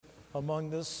Among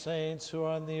the saints who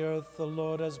are on the earth, the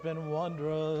Lord has been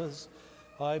wondrous.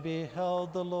 I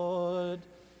beheld the Lord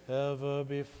ever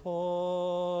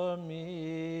before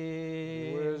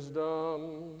me.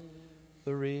 Wisdom.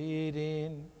 The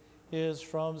reading is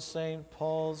from St.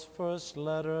 Paul's first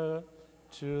letter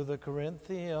to the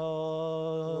Corinthians.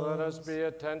 Let us be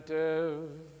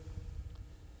attentive.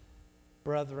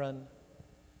 Brethren,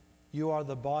 you are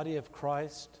the body of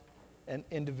Christ and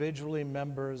individually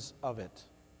members of it.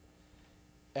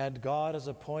 And God has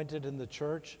appointed in the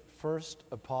church first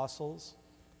apostles,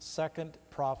 second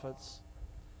prophets,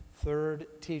 third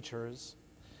teachers,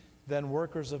 then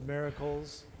workers of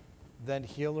miracles, then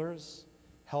healers,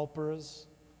 helpers,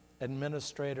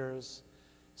 administrators,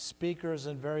 speakers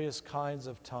in various kinds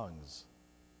of tongues.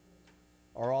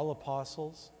 Are all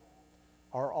apostles?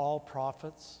 Are all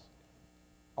prophets?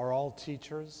 Are all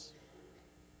teachers?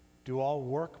 Do all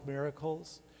work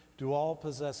miracles? Do all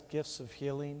possess gifts of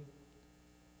healing?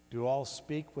 Do all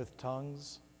speak with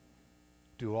tongues?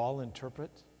 Do all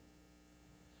interpret?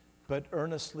 But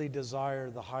earnestly desire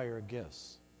the higher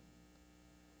gifts.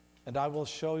 And I will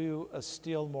show you a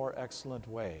still more excellent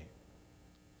way.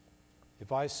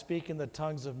 If I speak in the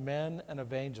tongues of men and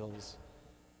of angels,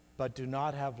 but do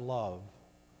not have love,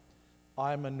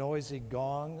 I am a noisy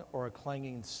gong or a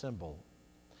clanging cymbal.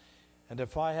 And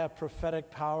if I have prophetic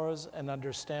powers and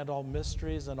understand all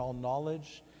mysteries and all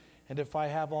knowledge, and if I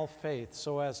have all faith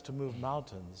so as to move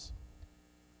mountains,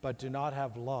 but do not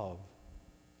have love,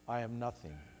 I am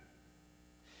nothing.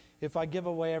 If I give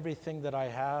away everything that I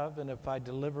have, and if I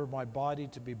deliver my body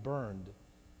to be burned,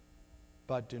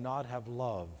 but do not have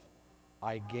love,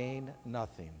 I gain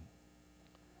nothing.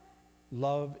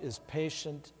 Love is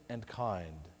patient and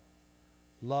kind.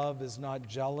 Love is not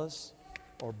jealous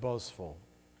or boastful.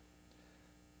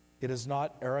 It is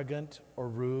not arrogant or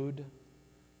rude.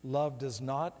 Love does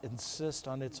not insist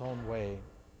on its own way.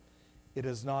 It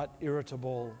is not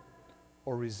irritable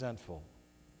or resentful.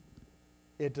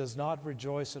 It does not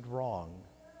rejoice at wrong,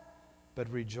 but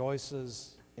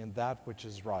rejoices in that which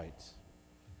is right.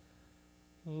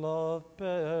 Love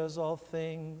bears all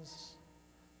things,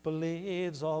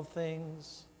 believes all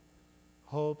things,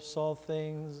 hopes all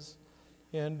things,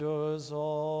 endures all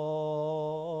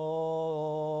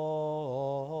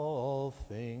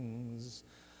things.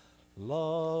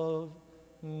 Love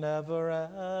never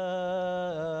ends.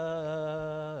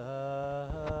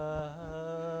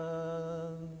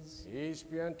 Peace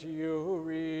be unto you who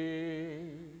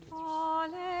read.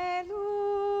 Alleluia,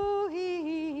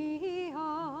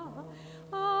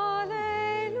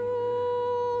 alleluia,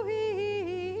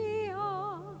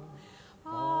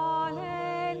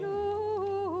 alleluia.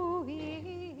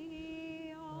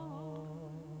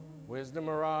 Wisdom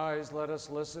arise, let us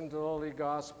listen to the Holy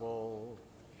Gospel.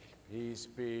 Peace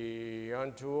be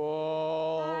unto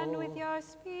all. And with your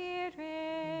spirit.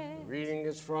 The reading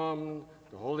is from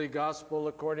the Holy Gospel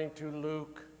according to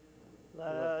Luke.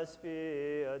 Let us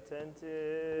be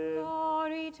attentive.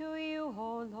 Glory to you,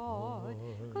 O Lord.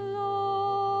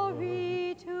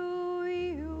 Glory to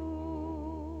you.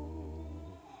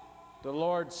 The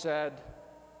Lord said,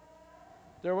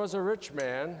 "There was a rich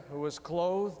man who was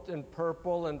clothed in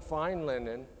purple and fine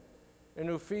linen, and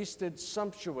who feasted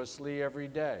sumptuously every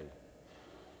day.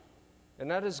 And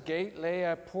at his gate lay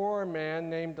a poor man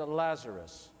named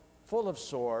Lazarus, full of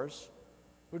sores,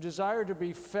 who desired to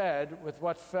be fed with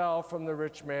what fell from the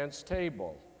rich man's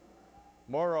table.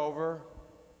 Moreover,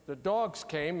 the dogs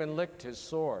came and licked his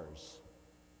sores.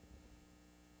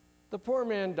 The poor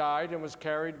man died and was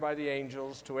carried by the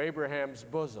angels to Abraham's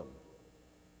bosom.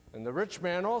 And the rich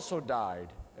man also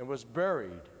died and was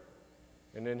buried.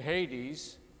 And in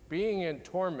Hades, being in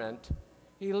torment,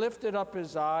 he lifted up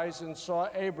his eyes and saw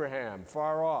Abraham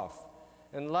far off,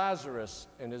 and Lazarus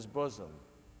in his bosom.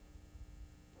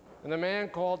 And the man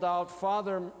called out,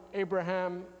 'Father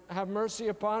Abraham, have mercy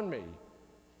upon me.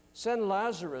 Send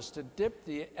Lazarus to dip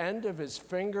the end of his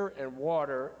finger in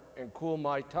water and cool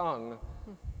my tongue,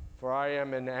 for I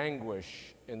am in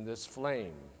anguish in this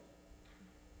flame.'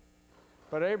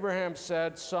 But Abraham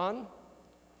said, 'Son,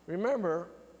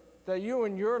 remember that you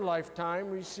in your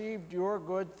lifetime received your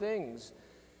good things,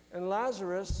 and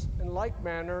Lazarus in like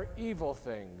manner evil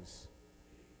things.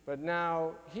 But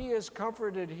now he is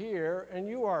comforted here, and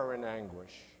you are in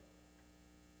anguish.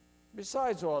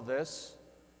 Besides all this,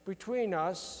 between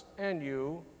us and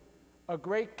you, a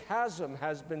great chasm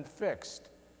has been fixed,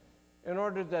 in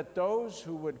order that those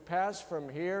who would pass from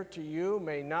here to you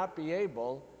may not be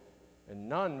able, and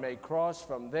none may cross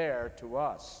from there to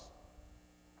us.'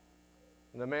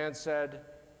 And the man said,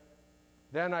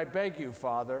 'Then I beg you,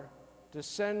 Father, to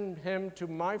send him to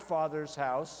my father's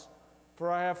house,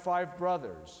 for I have 5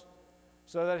 brothers,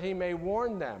 so that he may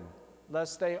warn them,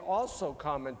 lest they also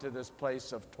come into this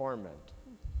place of torment.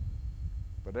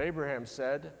 But Abraham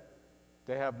said,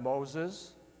 they have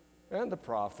Moses and the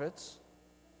prophets.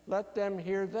 Let them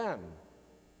hear them.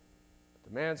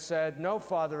 The man said, no,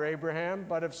 Father Abraham,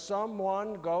 but if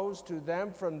someone goes to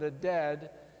them from the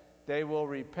dead, they will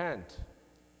repent.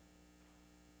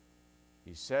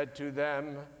 He said to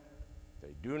them,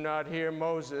 they do not hear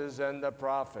Moses and the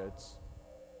prophets,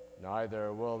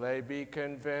 neither will they be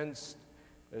convinced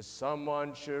that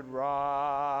someone should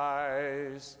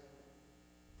rise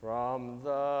from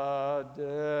the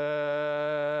dead.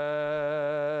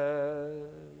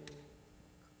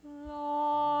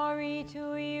 Glory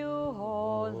to you,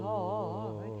 O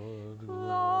Lord.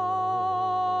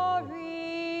 Glory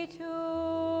to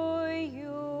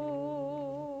you.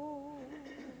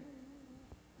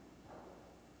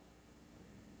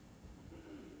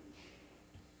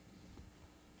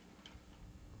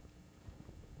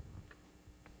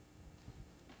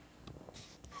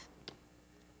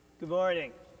 Good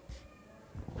morning.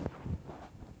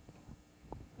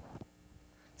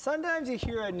 Sometimes you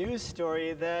hear a news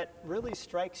story that really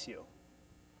strikes you.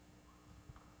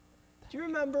 Do you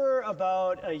remember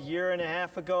about a year and a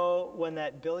half ago when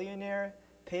that billionaire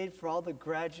paid for all the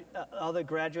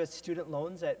graduate student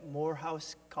loans at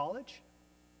Morehouse College?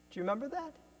 Do you remember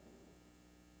that?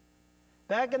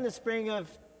 Back in the spring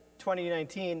of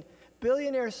 2019,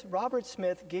 billionaire Robert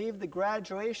Smith gave the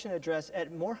graduation address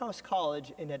at Morehouse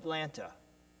College in Atlanta.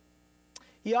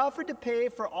 He offered to pay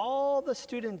for all the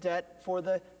student debt for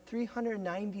the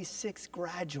 396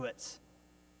 graduates.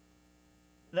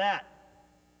 That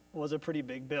was a pretty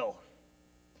big bill.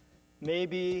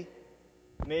 Maybe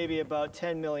about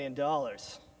 $10 million.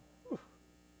 Whew.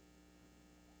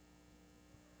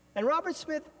 And Robert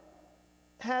Smith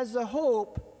has the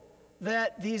hope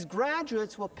that these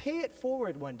graduates will pay it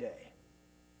forward one day.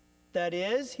 That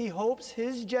is, he hopes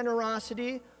his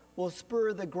generosity will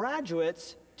spur the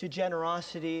graduates to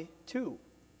generosity too.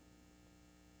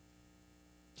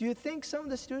 Do you think some of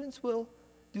the students will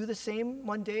do the same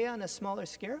one day on a smaller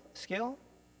scale?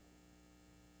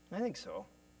 I think so.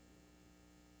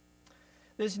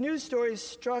 This news story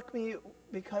struck me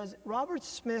because Robert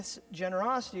Smith's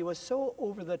generosity was so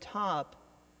over the top,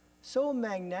 so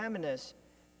magnanimous,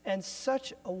 and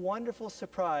such a wonderful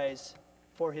surprise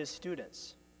for his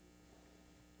students.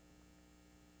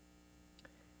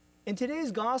 In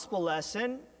today's gospel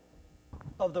lesson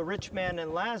of the rich man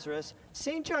and Lazarus,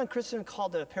 St. John Chrysostom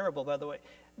called it a parable, by the way.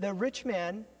 The rich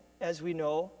man, as we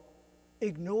know,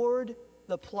 ignored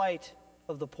the plight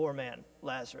of the poor man,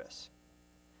 Lazarus.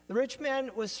 The rich man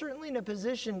was certainly in a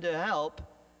position to help,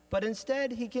 but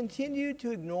instead he continued to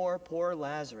ignore poor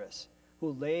Lazarus,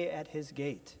 who lay at his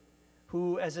gate,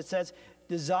 who, as it says,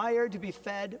 desired to be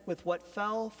fed with what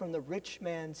fell from the rich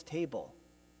man's table.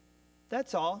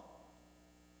 That's all.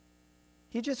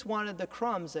 He just wanted the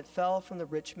crumbs that fell from the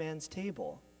rich man's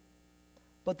table.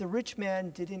 But the rich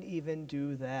man didn't even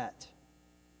do that.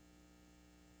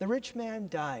 The rich man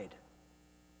died.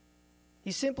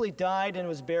 He simply died and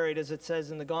was buried, as it says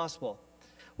in the gospel,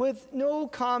 with no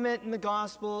comment in the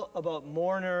gospel about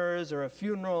mourners or a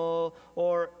funeral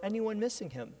or anyone missing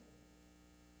him.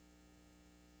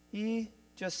 He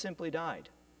just simply died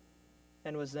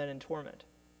and was then in torment.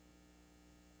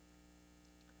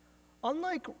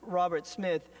 Unlike Robert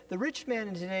Smith, the rich man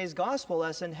in today's gospel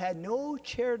lesson had no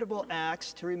charitable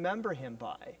acts to remember him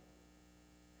by.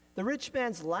 The rich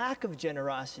man's lack of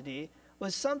generosity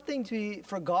was something to be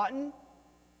forgotten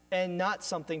and not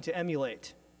something to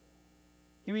emulate.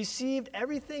 He received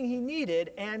everything he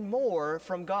needed and more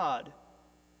from God,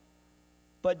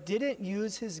 but didn't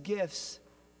use his gifts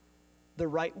the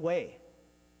right way.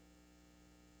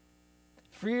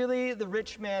 Freely the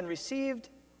rich man received,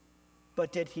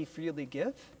 but did he freely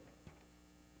give?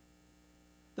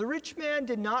 The rich man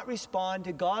did not respond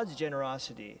to God's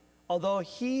generosity, although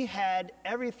he had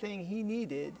everything he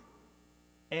needed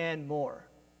and more.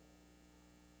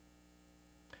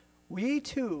 We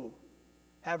too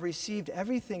have received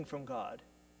everything from God: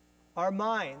 our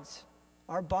minds,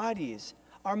 our bodies,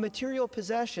 our material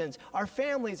possessions, our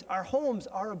families, our homes,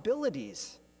 our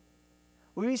abilities.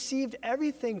 We received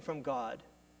everything from God.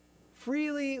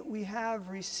 Freely we have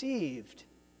received,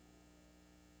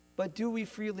 but do we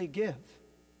freely give?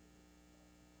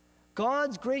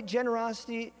 God's great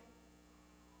generosity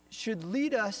should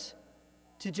lead us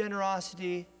to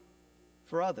generosity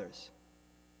for others.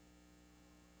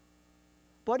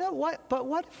 But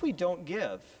what if we don't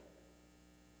give?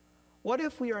 What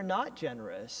if we are not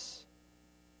generous?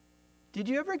 Did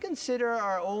you ever consider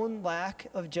our own lack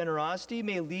of generosity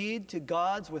may lead to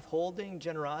God's withholding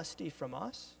generosity from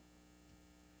us?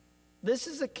 This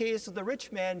is the case of the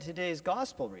rich man in today's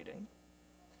gospel reading.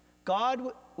 God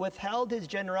withheld his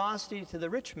generosity to the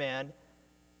rich man,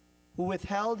 who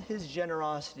withheld his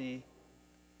generosity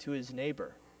to his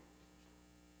neighbor.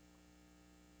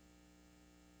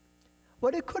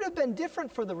 But it could have been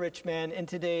different for the rich man in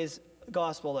today's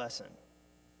gospel lesson.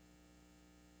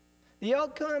 The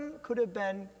outcome could have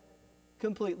been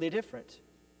completely different.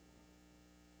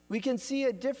 We can see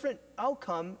a different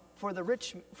outcome for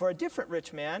a different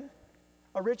rich man,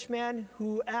 a rich man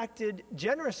who acted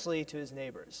generously to his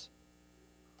neighbors.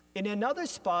 In another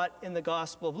spot in the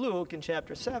Gospel of Luke, in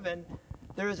chapter 7,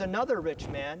 there is another rich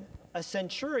man, a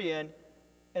centurion,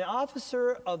 an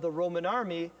officer of the Roman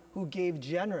army who gave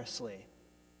generously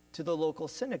to the local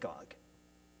synagogue.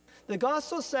 The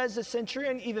Gospel says the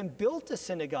centurion even built a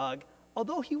synagogue,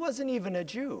 although he wasn't even a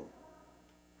Jew.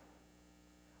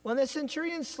 When the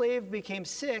centurion's slave became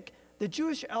sick, the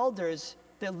Jewish elders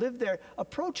that lived there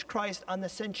approached Christ on the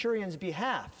centurion's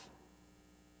behalf,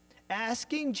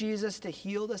 asking Jesus to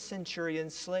heal the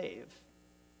centurion's slave.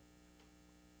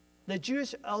 The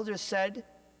Jewish elders said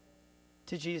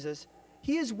to Jesus,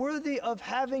 "He is worthy of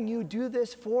having you do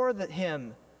this for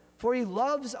him, for he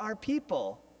loves our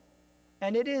people,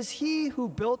 and it is he who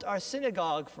built our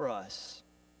synagogue for us."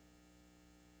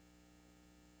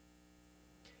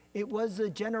 It was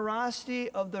the generosity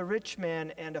of the rich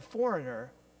man and a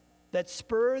foreigner that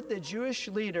spurred the Jewish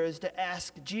leaders to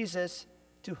ask Jesus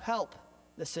to help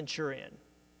the centurion.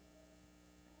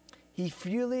 He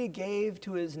freely gave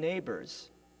to his neighbors,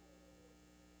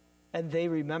 and they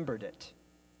remembered it.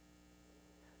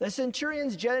 The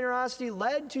centurion's generosity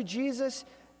led to Jesus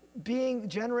being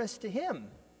generous to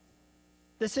him.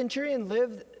 The centurion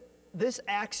lived this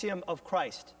axiom of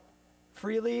Christ: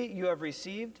 freely you have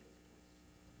received,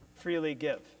 freely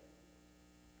give.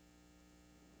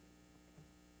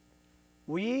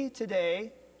 We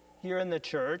today, here in the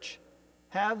church,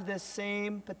 have this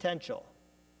same potential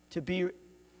to be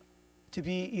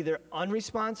either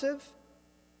unresponsive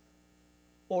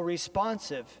or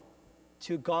responsive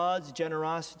to God's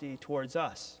generosity towards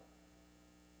us.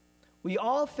 We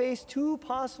all face two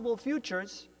possible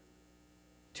futures,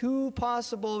 two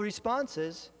possible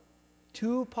responses,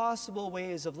 two possible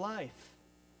ways of life.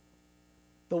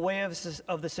 The way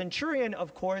of the centurion,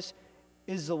 of course,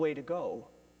 is the way to go,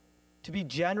 to be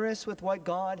generous with what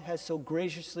God has so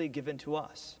graciously given to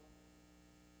us.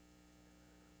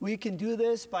 We can do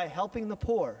this by helping the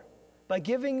poor, by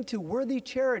giving to worthy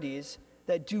charities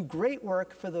that do great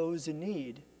work for those in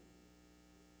need.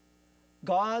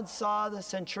 God saw the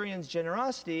centurion's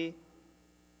generosity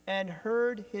and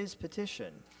heard his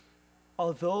petition,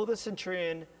 although the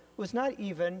centurion was not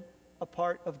even a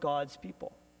part of God's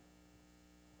people.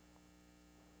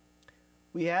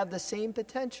 We have the same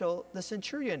potential the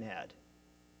centurion had.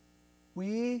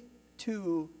 We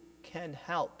too can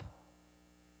help.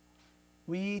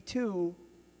 We too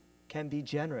can be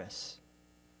generous.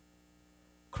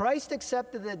 Christ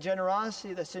accepted the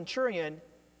generosity of the centurion,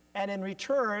 and in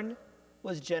return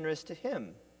was generous to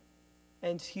him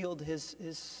and healed his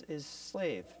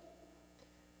slave.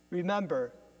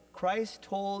 Remember, Christ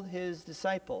told his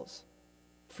disciples,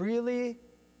 "Freely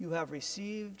you have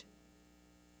received,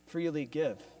 freely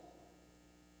give."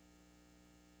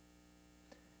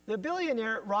 The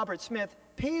billionaire Robert Smith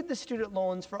paid the student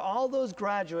loans for all those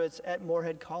graduates at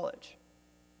Moorhead College.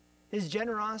 His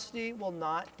generosity will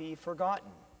not be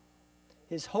forgotten.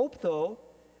 His hope, though,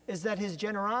 is that his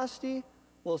generosity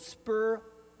will spur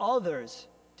others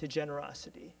to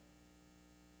generosity.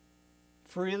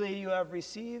 Freely you have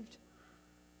received,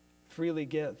 freely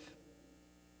give.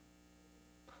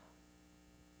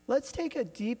 Let's take a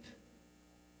deep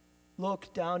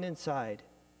look down inside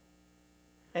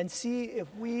and see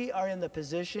if we are in the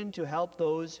position to help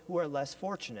those who are less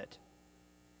fortunate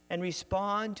and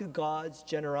respond to God's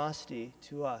generosity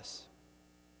to us.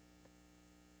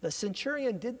 The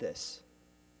centurion did this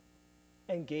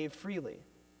and gave freely.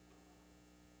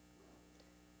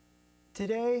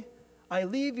 Today, I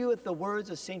leave you with the words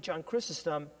of St. John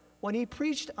Chrysostom when he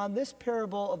preached on this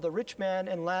parable of the rich man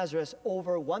and Lazarus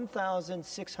over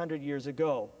 1,600 years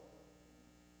ago.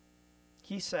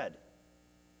 He said,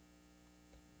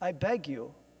 "I beg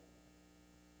you,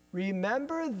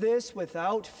 remember this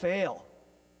without fail,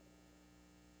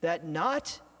 that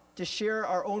not to share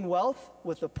our own wealth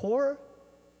with the poor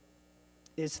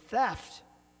is theft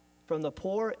from the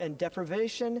poor and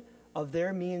deprivation of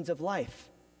their means of life.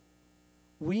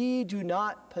 We do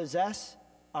not possess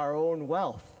our own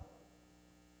wealth,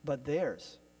 but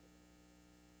theirs."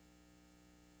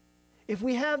 If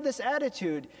we have this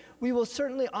attitude, we will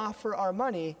certainly offer our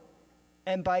money,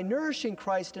 and by nourishing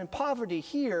Christ in poverty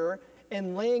here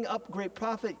and laying up great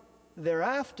profit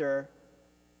thereafter,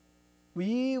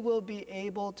 we will be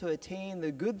able to attain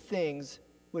the good things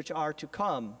which are to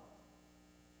come.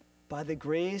 By the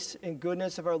grace and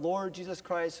goodness of our Lord Jesus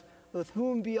Christ, with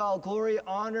whom be all glory,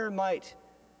 honor, and might,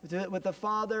 with the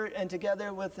Father and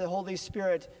together with the Holy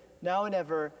Spirit, now and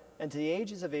ever, and to the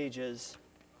ages of ages.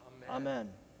 Amen.